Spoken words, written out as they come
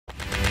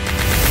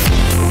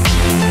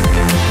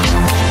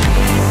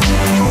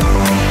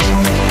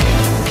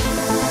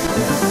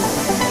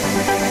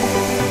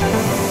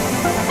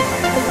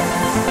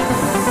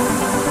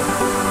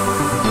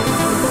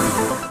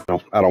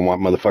don't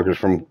want motherfuckers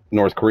from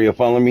North Korea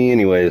following me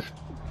anyways.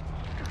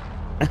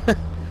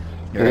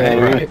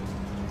 Right.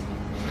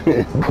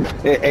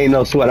 It ain't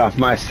no sweat off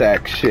my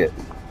sack shit.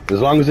 As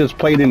long as it's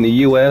played in the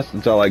U.S.,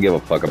 that's all I give a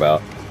fuck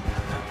about.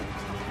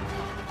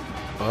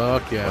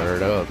 Fuck yeah.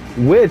 Word up.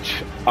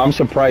 Which, I'm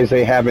surprised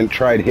they haven't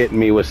tried hitting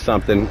me with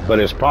something, but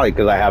it's probably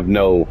because I have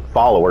no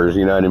followers,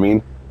 you know what I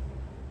mean?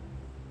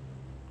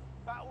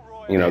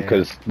 You know,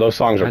 because those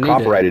songs are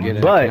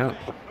copyrighted,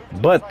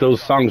 but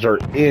those songs are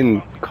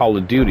in Call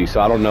of Duty, so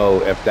I don't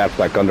know if that's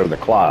like under the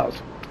clause.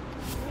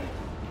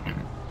 Yeah,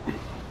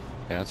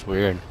 that's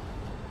weird.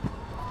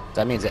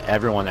 That means that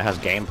everyone that has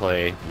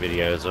gameplay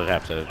videos would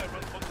have to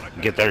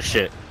get their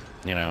shit,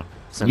 you know,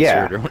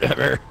 censored or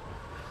whatever.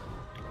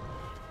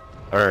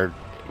 Or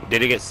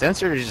did it get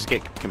censored or just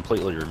get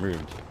completely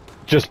removed?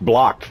 Just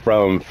blocked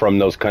from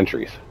those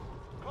countries.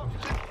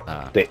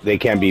 They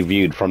can't be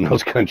viewed from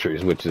those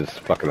countries, which is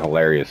fucking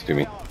hilarious to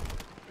me.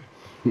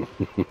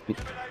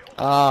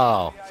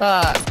 Oh,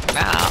 fuck,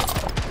 no.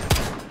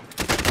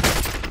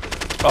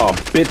 Oh,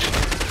 bitch.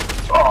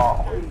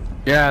 Oh.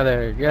 Get out of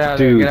there, get out of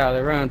Dude, there, get out of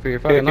there, run for your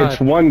fucking life.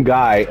 It's one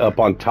guy up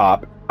on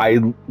top. I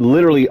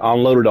literally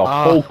unloaded a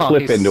whole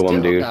clip into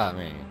him, dude. Got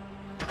me.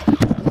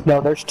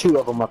 No, there's two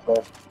of them up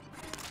there.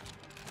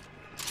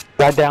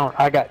 Right down,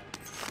 I got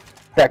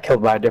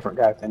killed by a different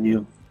guy than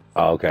you.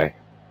 Oh, okay.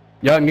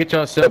 Y'all can get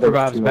y'all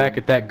self-revives back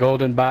at that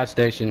golden buy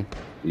station.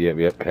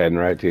 Yep, heading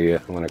right to you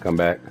when I come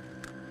back.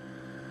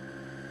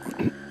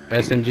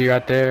 SMG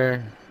right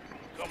there.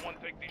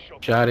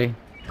 Shotty.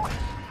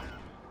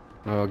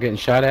 Oh, getting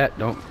shot at?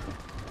 Don't.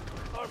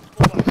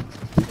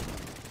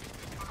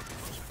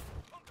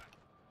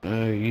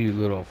 Oh, you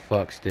little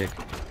fuckstick.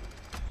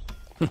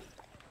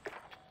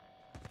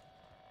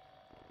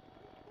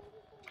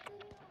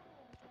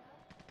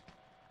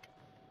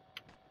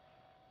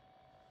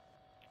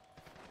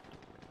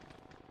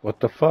 What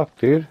the fuck,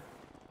 dude?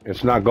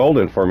 It's not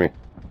golden for me.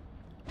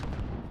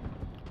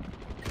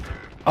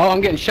 Oh,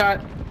 I'm getting shot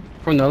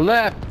from the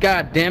left.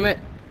 God damn it.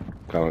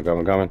 Coming. They're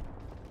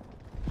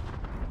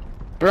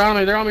on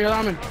me.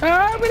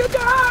 Ah, I'm gonna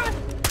die.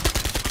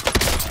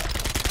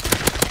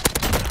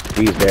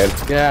 He's dead.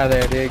 Get out of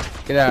there, dude.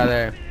 Get out of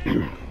there.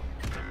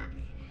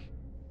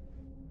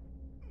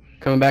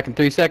 Coming back in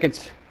 3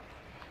 seconds.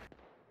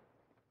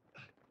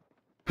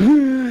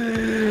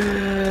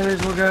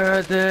 There's one guy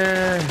right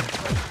there.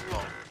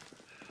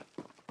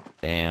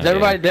 Damn. Is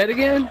everybody dead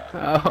again?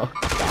 Oh,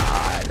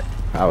 God.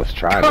 I was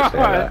trying to say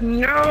that.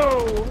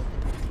 No!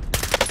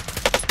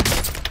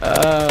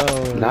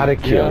 Oh, Not a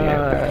kill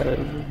God.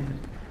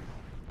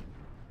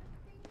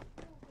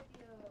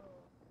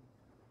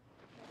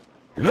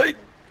 yet. Hey.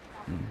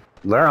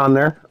 They're on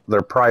there.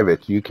 They're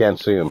private. You can't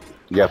see them.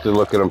 You have to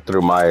look at them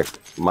through my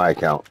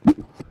account.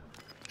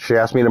 She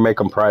asked me to make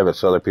them private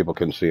so other people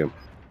can see them.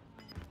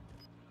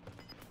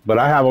 But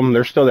I have them.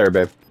 They're still there,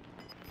 babe.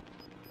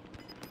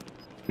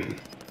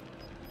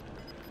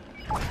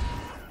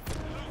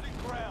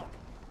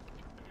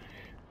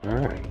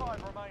 Alright.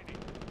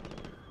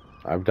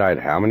 I've died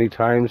how many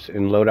times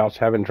in loadouts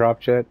haven't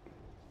dropped yet?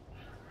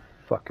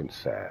 Fucking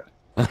sad.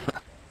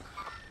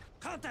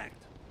 Contact.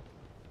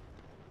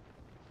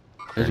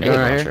 There's a guy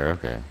right here. Sure,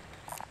 okay.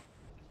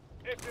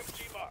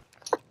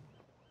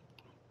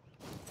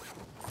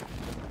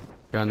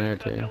 Down there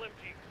too.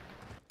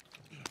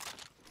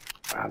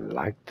 I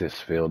like this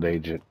field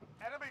agent.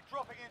 Enemy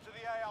dropping into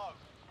the AO.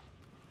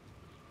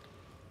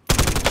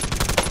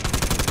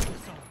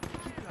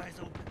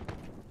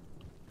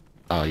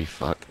 Oh, you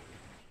fuck.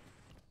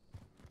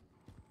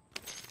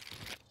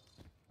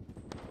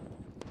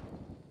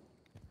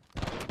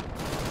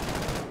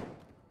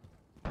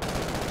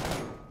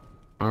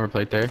 Armor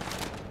plate there.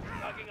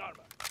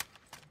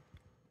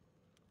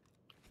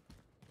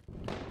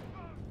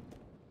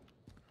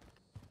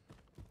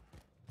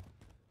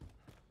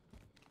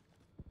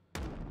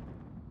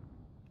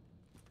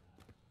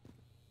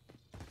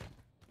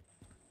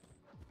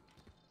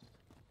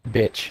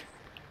 Bitch.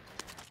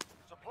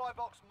 Supply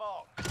box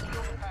marked.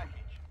 Secure the package.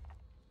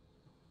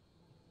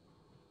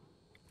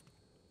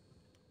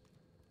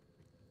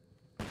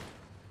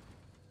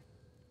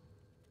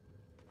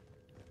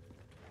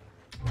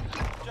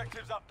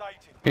 Objectives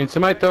updated. Can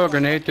somebody throw a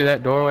grenade through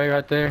that doorway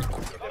right there?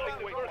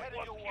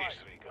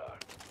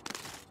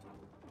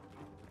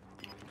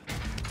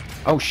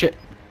 Oh shit.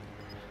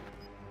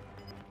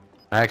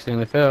 I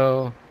accidentally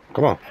fell.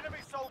 Come on. Enemy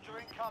soldier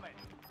incoming.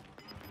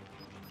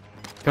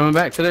 Coming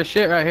back to this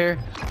shit right here.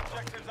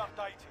 Objectives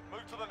updated.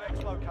 Move to the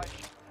next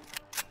location.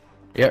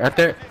 Yeah, right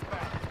there.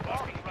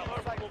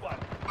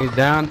 He's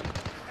down.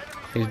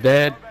 He's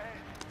dead.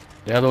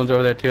 The other one's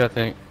over there too, I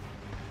think.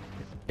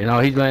 You know,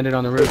 he's landed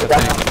on the roof, I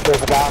think.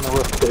 There's a guy on the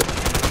roof too.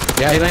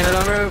 Yeah, he landed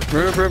on the roof.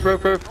 Roof. Primary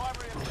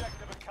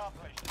objective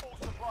accomplished. All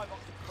supply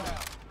boxes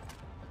found.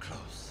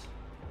 Close.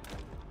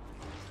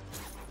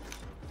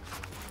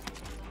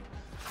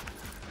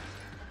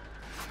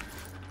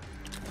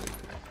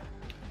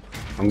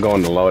 I'm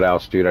going to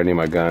loadouts, dude. I need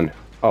my gun.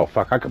 Oh,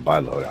 fuck. I could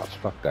buy loadouts.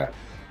 Fuck that.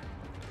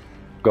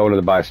 Going to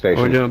the buy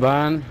station. We're doing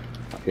buying.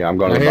 Yeah, I'm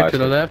going to Right the here buy to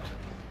the station. left.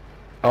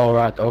 Oh,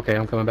 right. Okay,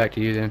 I'm coming back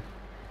to you then.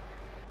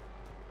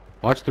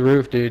 Watch the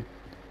roof, dude.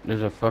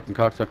 There's a fucking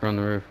cocksucker on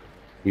the roof.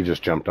 He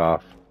just jumped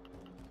off.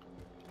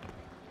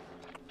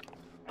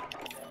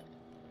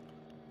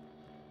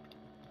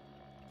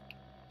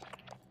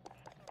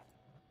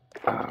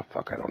 Ah,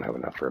 fuck, I don't have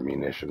enough for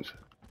munitions.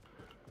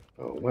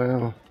 Oh,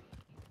 well.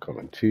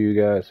 Coming to you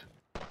guys.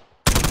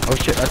 Oh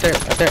shit, right there,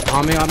 right there.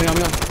 On me, on me, on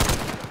me. Enemy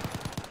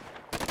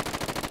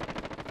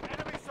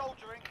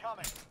soldier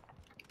incoming.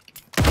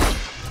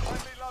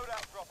 Friendly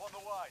loadout drop on the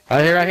way.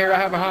 Right here, right here, right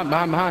here,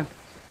 behind.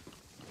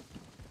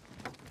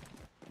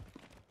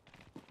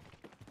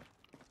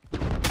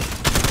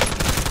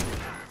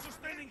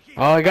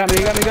 Oh, he got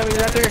me,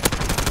 right there.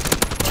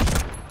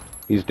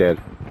 He's dead.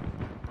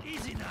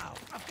 Easy now.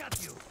 I've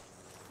got you.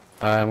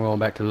 I'm going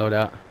back to the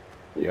loadout.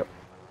 Yep.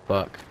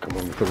 Fuck. Come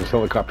on before this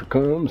helicopter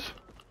comes.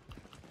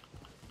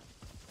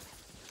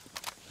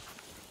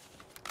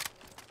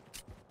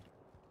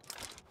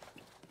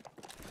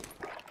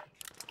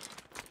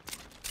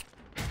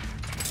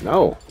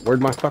 No,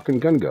 where'd my fucking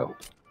gun go?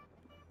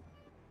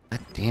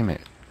 God damn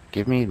it.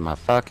 Give me my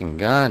fucking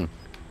gun.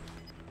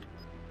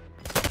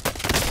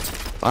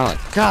 Oh,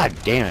 God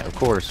damn it. Of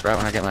course, right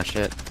when I get my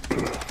shit.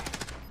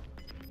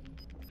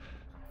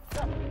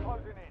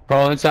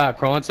 Crawl inside,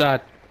 crawl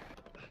inside.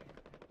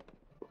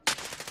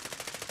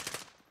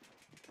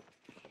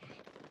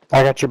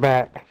 I got your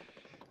back.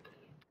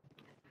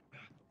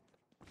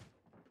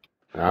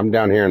 I'm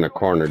down here in the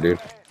corner, dude.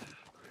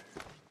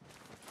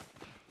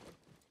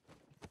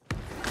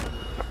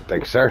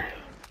 Thanks, sir.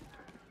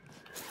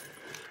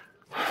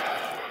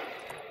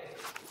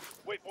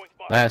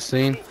 Last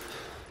scene.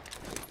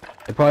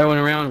 They probably went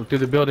around through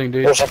the building,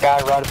 dude. There's a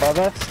guy right above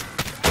us.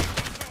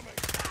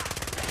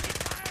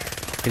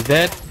 He's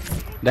dead.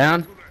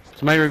 Down.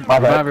 Somebody My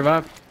bad.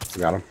 revive. I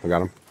got him. I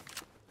got him.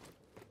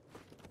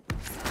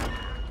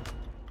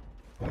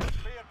 Be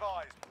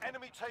advised,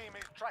 enemy team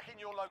is tracking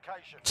your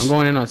location. I'm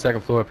going in on the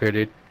second floor up here,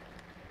 dude.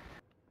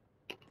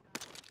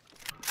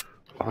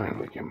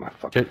 Finally get my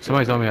fucking... Shit,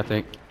 somebody's on me, I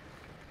think.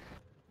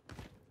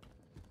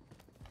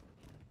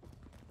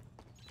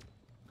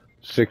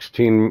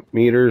 16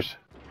 meters.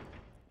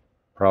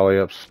 Probably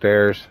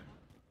upstairs.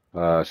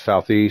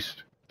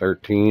 Southeast.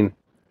 13.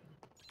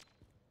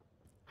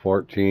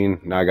 14.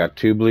 Now I got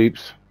 2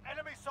 bleeps.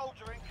 Enemy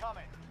soldier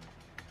incoming.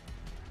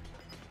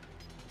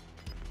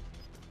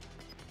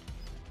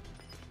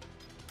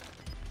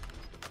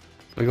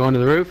 We going to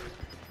the roof?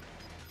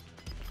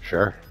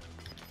 Sure.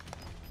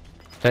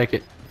 Take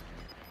it.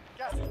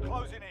 Gas is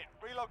closing in.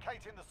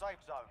 Relocating the safe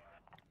zone.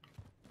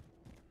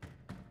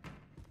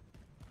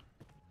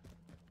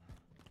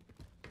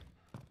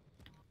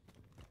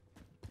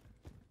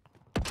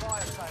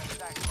 Fire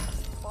sales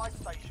active. Buy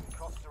station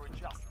costs are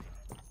adjusted.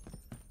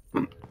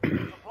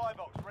 Supply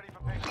box ready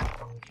for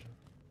pickup.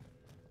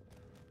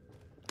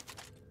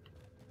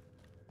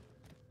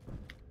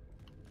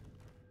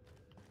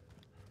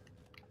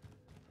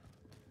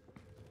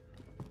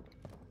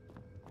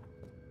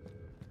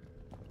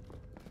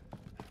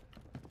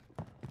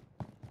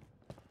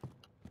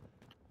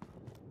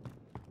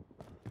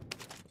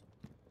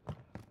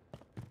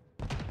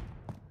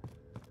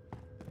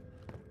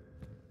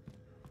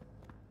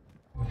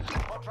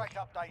 Contract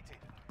updated.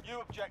 New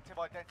objective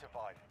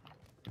identified.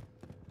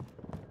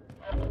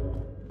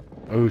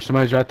 Oh,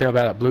 somebody's right there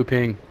about that blue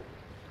ping.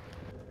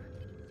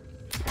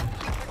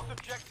 Next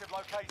objective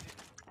located.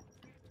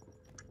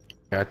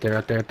 Right there,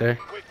 right there, right there.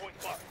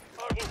 Waypoint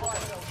marked. Fire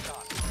cell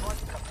start. Try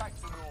to cut back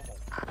to normal.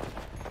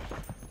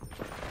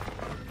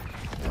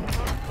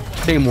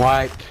 Team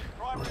wiped.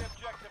 Primary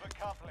objective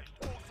accomplished.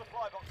 All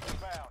supply boxes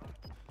found.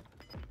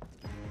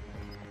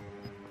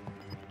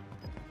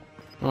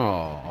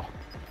 Oh,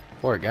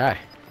 poor guy.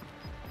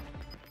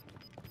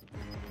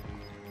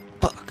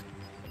 Fuck.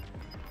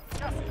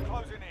 Gas is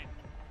closing in.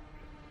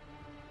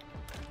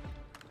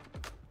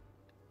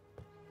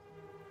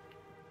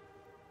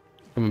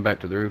 Coming back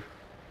to the roof.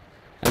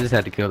 I just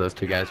had to kill those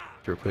 2 guys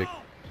real quick.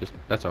 Just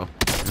that's all.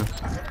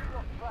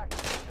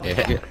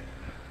 Yeah.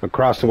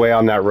 Across the way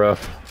on that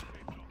roof.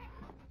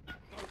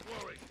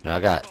 I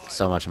got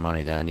so much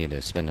money that I need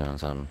to spend it on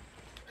something.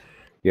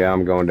 Yeah,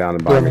 I'm going down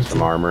and buying me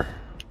some armor.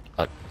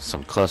 Like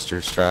some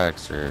cluster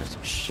strikes or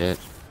some shit.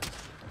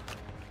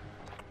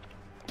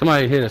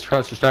 Somebody hit us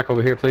cluster strike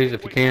over here, please,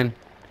 if you can.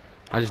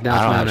 I just downed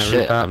I don't somebody on have that shit.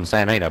 rooftop. I'm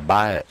saying I need to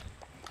buy it.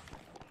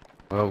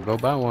 Well, go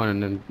buy one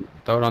and then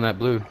throw it on that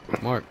blue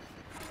mark.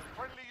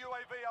 Friendly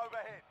UAV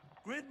overhead.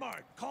 Grid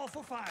mark. Call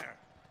for fire.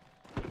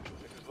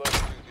 This is Logan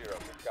 2-0.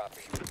 Good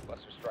copy.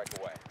 Cluster strike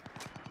away.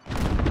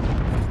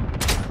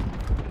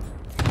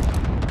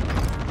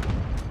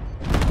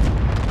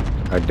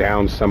 I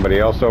downed somebody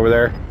else over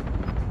there.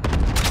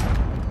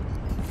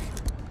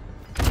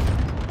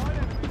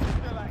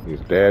 He's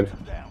dead.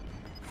 Down.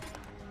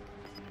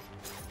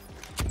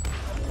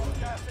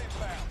 Gas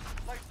inbound.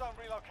 Safe zone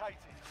relocated.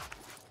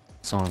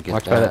 Someone get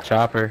Watch by that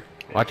chopper.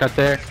 Watch out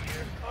there.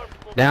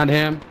 Downed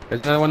him.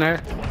 There's another one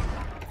there.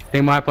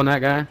 Team wipe on that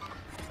guy.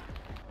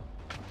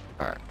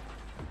 Alright.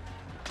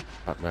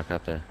 Pop back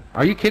up there.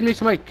 Are you kidding me?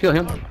 Somebody kill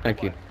him.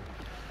 Thank you.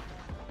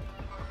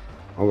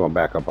 I'm going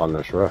back up on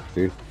this roof,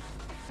 dude.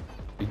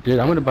 Dude,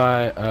 I'm gonna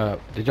buy.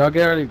 Did y'all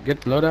already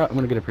get the loadout? I'm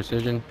gonna get a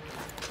precision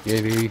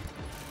UAV.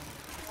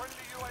 Friendly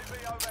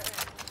UAV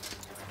overhead.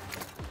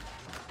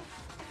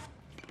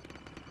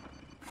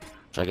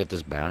 Should I get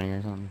this bounty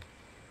or something?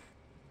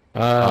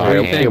 What do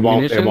you think? It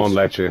won't Munitions?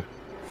 let you.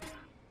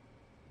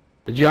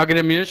 Did y'all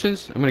get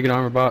munitions? I'm gonna get an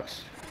armor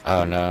box.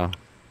 Oh no.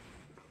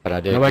 But I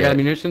did. Nobody got get,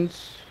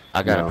 munitions?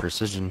 I got No. a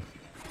precision.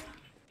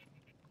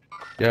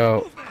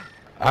 Yo,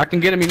 I can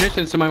get a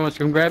munition. Somebody wants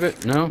to come grab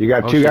it? No? You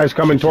got Oh, two shit, guys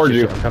coming shit, towards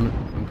shit, you. shit.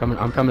 I'm coming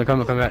back. I'm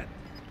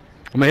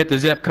gonna hit the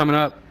zip coming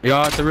up.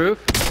 Y'all at the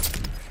roof?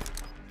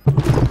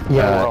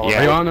 Yeah, yeah.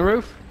 Are you on the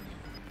roof?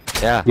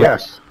 Yeah.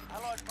 Yes.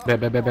 Bet.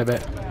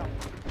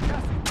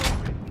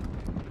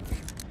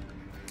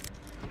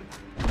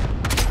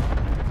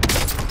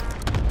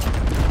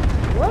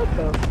 What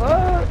the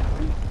fuck?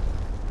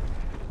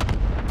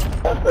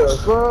 What the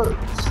fuck?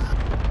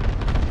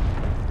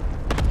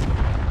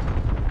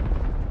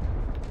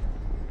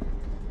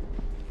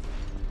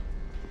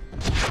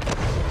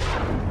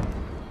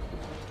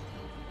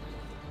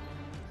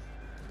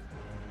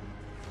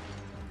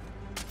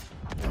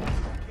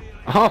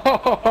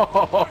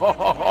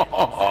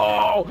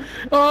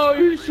 Oh,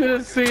 you should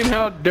have seen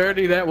how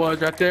dirty that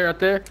was right there.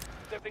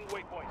 Setting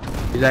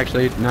waypoint. He's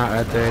actually not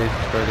right there,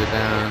 he's further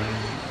down.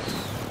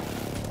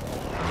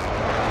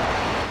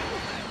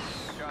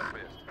 Shot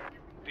missed.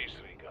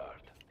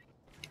 Disregard.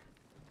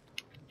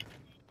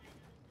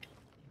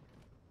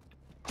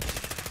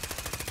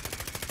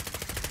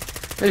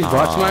 Hey, he's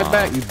brought somebody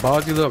back, you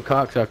ballsy little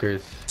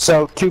cocksuckers.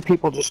 So 2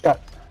 people just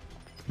got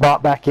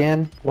brought back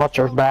in. Watch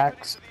our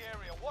backs. To the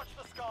area. Watch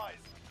the skies.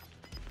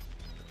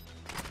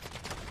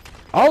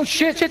 Oh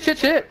shit! Gas is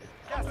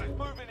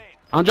moving in.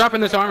 I'm dropping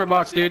this armor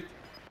box, dude.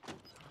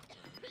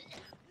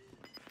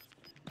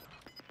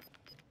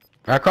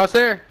 Right across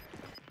there.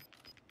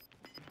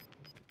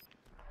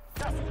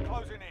 Gas is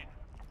closing in.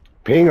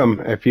 Ping them.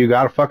 If you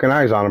got fucking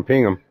eyes on them,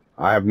 ping them.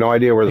 I have no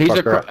idea where the He's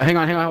fuck they're at. hang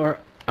on.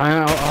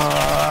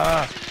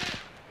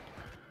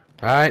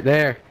 Right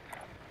there.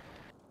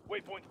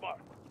 Waypoint marked.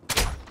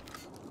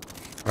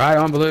 Right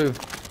on blue.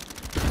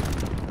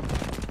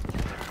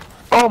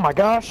 Oh my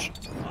gosh!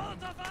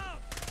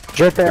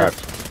 Right there. Got-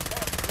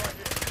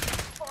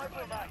 Five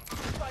remain. Stay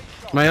sharp.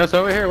 Somebody else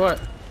over here? What?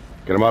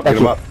 Get them up, get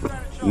them up.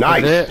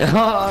 Nice. That's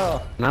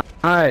it.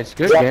 Nice.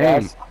 Good Yeah, game.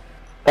 guys.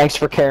 Thanks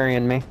for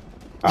carrying me.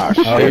 Ah,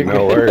 shit,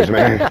 no worries,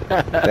 man.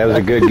 That was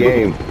a good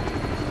game.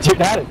 Dude,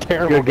 I had a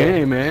terrible Good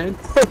game, man.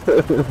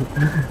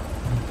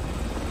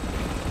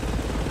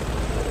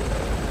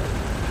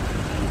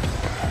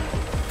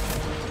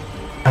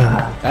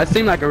 That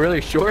seemed like a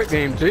really short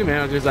game too, man.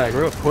 It was just like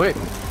real quick.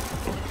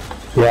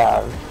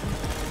 Yeah.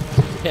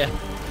 Yeah.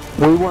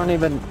 We weren't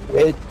even.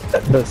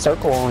 The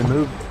circle only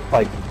moved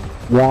like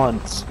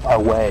once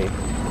away.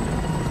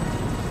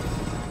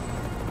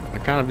 I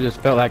kind of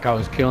just felt like I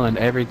was killing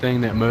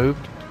everything that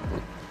moved.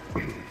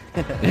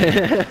 I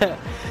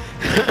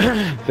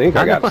think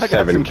I I know got I got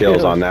 7 some kills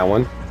kills. on that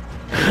one.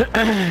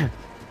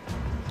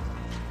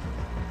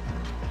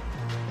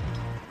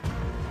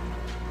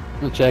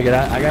 We'll check it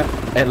out. I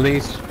got at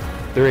least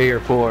 3 or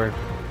 4.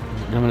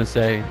 I'm gonna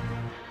say